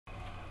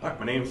Hi,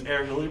 my name is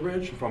Eric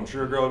Lilliebridge. I'm from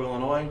Sugar Grove,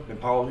 Illinois. Been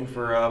powerlifting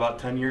for about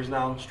 10 years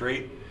now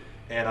straight,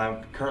 and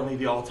I'm currently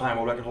the all-time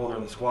world record holder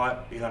in the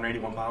squat,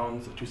 881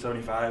 pounds,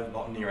 275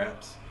 belt and knee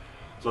wraps.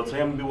 So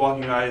today I'm going to be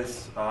walking you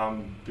guys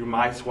through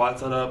my squat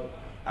setup,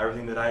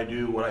 everything that I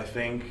do, what I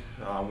think,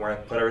 where I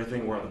put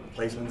everything, where the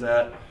placement's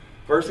at.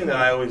 First thing that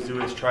I always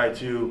do is try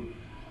to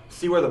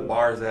see where the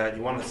bar is at.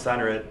 You want to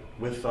center it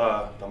with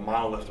the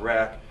monolift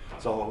rack.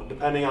 So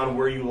depending on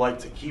where you like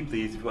to keep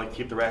these, if you like to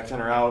keep the rack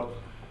center out,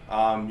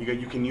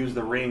 you can use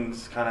the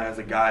rings kind of as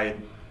a guide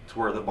to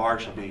where the bar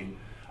should be.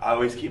 I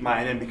always keep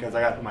mine in because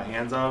I got to put my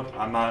hands out.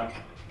 I'm not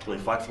really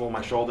flexible in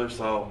my shoulders,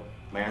 so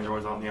my hands are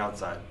always on the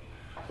outside.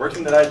 First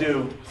thing that I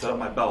do is set up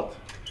my belt.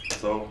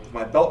 So with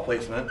my belt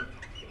placement,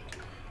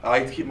 I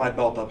like to keep my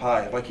belt up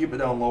high. If I keep it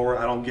down lower,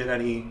 I don't get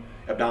any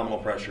abdominal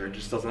pressure. It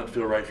just doesn't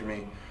feel right for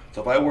me.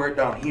 So if I wear it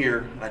down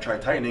here and I try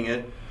tightening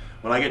it,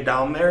 when I get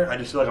down there, I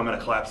just feel like I'm going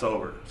to collapse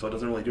over. So it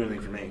doesn't really do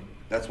anything for me.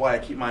 That's why I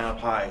keep mine up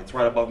high. It's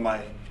right above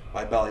my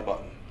belly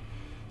button.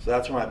 So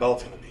that's where my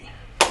belt's going to be.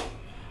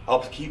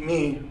 Helps keep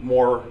me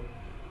more,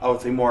 I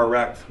would say, more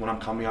erect when I'm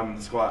coming up in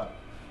the squat.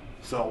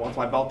 So once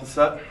my belt is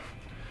set,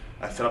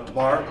 I set up the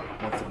bar.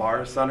 Once the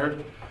bar is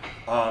centered,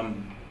 I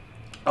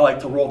like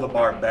to roll the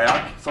bar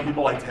back. Some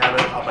people like to have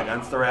it up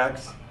against the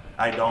racks.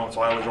 I don't, so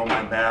I always roll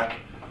mine back.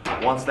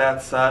 Once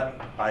that's set,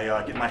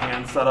 I get my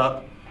hands set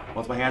up.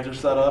 Once my hands are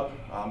set up,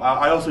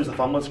 I also use a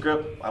thumbless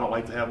grip. I don't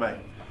like to have my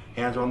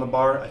hands on the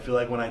bar. I feel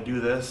like when I do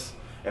this,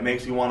 it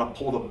makes me want to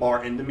pull the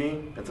bar into me,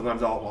 and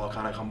sometimes I'll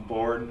kind of come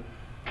forward.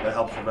 That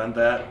helps prevent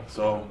that.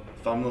 So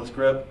thumbless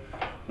grip.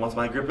 Once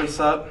my grip is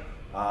set,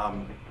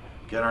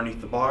 get underneath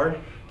the bar.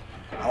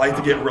 I like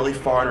to get really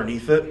far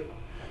underneath it,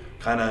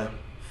 kind of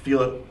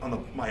feel it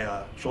on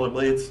my shoulder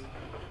blades.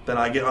 Then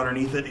I get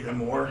underneath it even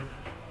more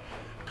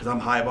because I'm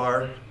high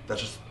bar.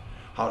 That's just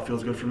how it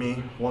feels good for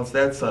me. Once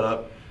that's set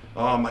up,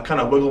 I kind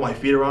of wiggle my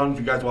feet around. If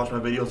you guys watch my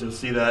videos, you'll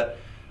see that.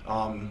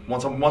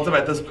 Once I'm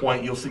at this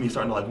point, you'll see me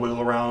starting to like wiggle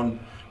around,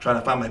 trying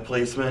to find my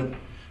placement.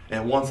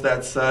 And once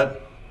that's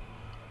set,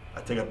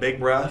 I take a big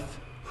breath,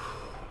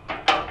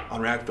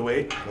 unrack the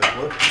weight,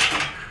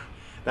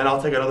 then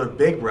I'll take another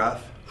big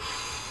breath.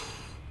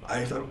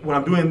 When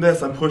I'm doing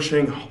this, I'm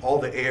pushing all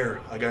the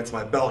air against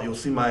my belt. You'll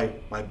see my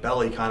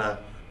belly kind of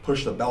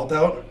push the belt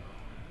out,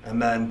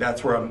 and then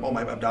that's where all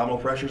my abdominal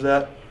pressure's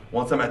at.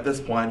 Once I'm at this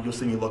point, you'll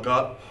see me look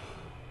up,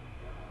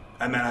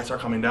 and then I start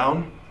coming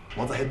down.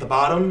 Once I hit the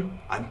bottom,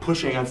 I'm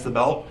pushing against the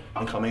belt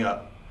and coming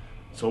up.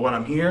 So when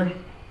I'm here,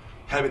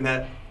 having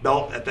that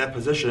belt at that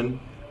position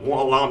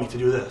won't allow me to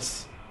do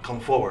this,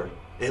 come forward.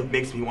 It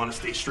makes me want to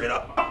stay straight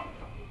up.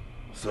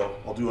 So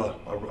I'll do a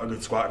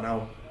good squat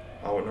now.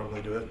 I would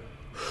normally do it.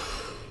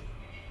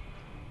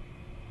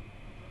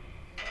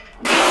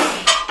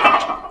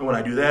 And when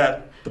I do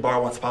that, the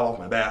bar wants to pop off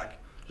my back,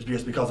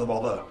 just because of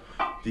all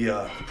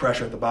the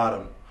pressure at the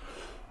bottom.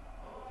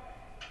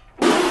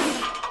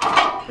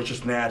 It's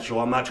just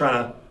natural. I'm not trying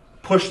to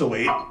push the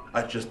weight.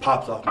 It just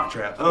pops off my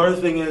traps. Another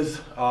thing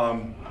is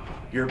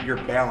your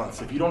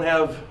balance. If you don't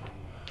have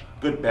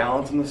good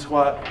balance in the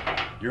squat,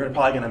 you're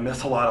probably going to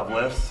miss a lot of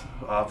lifts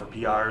for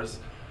PRs.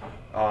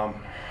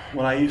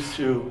 When I used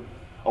to,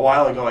 a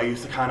while ago, I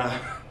used to kind of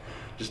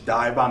just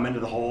dive bomb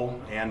into the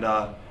hole, and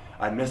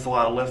I missed a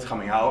lot of lifts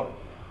coming out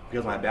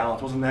because my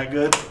balance wasn't that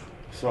good.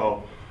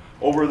 So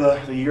over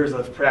the years,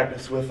 I've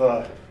practiced with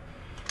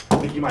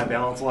making my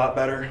balance a lot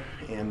better,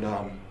 and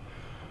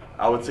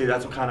I would say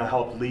that's what kind of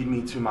helped lead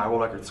me to my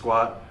world record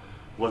squat,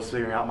 was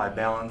figuring out my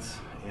balance.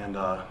 And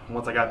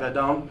once I got that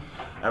down,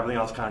 everything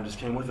else kind of just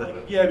came with it.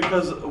 Yeah,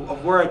 because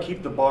of where I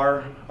keep the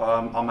bar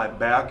on my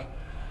back,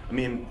 I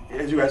mean,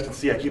 as you guys can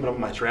see, I keep it up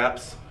on my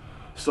traps.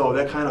 So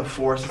that kind of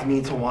forces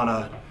me to want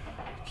to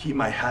keep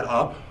my head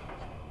up.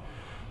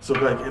 So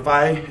like if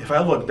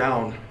I look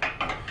down,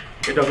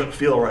 it doesn't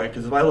feel right,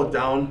 because if I look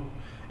down,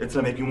 it's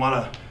gonna make me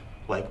want to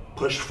like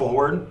push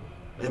forward,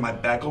 and my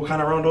back will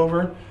kind of round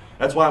over.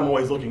 That's why I'm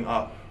always looking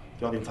up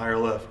throughout the entire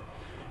lift.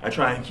 I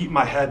try and keep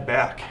my head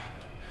back.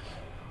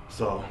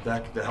 So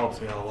that helps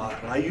me out a lot.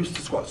 And I used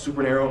to squat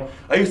super narrow.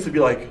 I used to be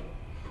like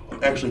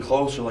actually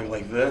closer,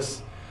 like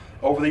this.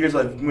 Over the years,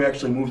 I've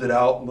actually moved it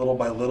out little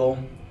by little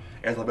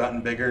as I've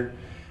gotten bigger.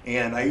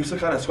 And I used to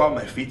kind of squat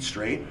with my feet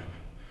straight.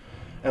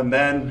 And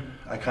then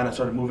I kind of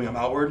started moving them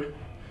outward.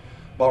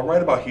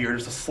 Right about here,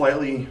 just a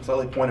slightly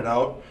pointed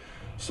out.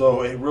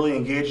 So it really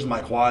engages my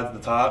quads at the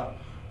top.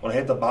 When I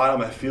hit the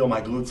bottom, I feel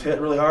my glutes hit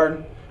really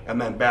hard,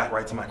 and then back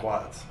right to my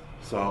quads.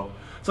 So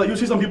you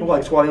see some people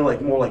like squatting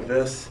like more like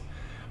this,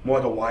 more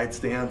like a wide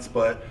stance,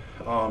 but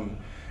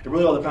it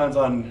really all depends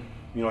on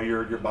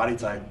your body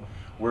type,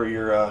 where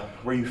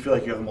you feel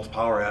like you have the most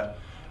power at.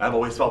 I've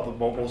always felt the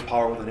most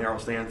power with a narrow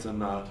stance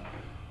and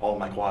all of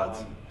my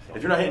quads.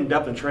 If you're not hitting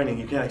depth in training,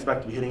 you can't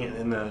expect to be hitting it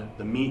in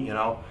the meat,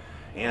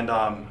 And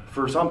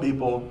for some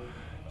people,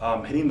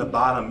 hitting the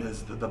bottom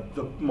is the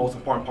most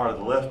important part of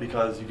the lift,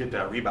 because you get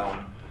that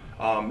rebound.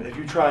 If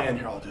you try and,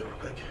 here, I'll do it real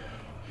quick.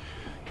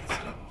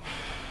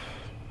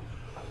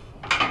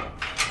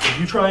 If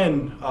you try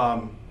and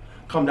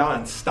come down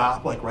and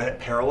stop like right at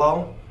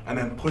parallel and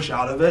then push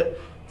out of it,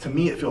 to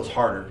me it feels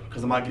harder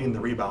because I'm not getting the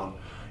rebound.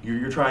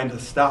 You're trying to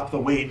stop the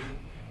weight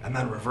and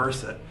then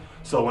reverse it.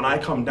 So when I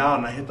come down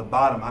and I hit the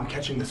bottom, I'm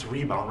catching this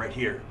rebound right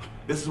here.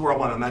 This is where all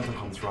my momentum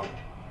comes from.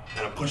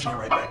 And I'm pushing it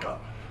right back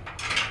up.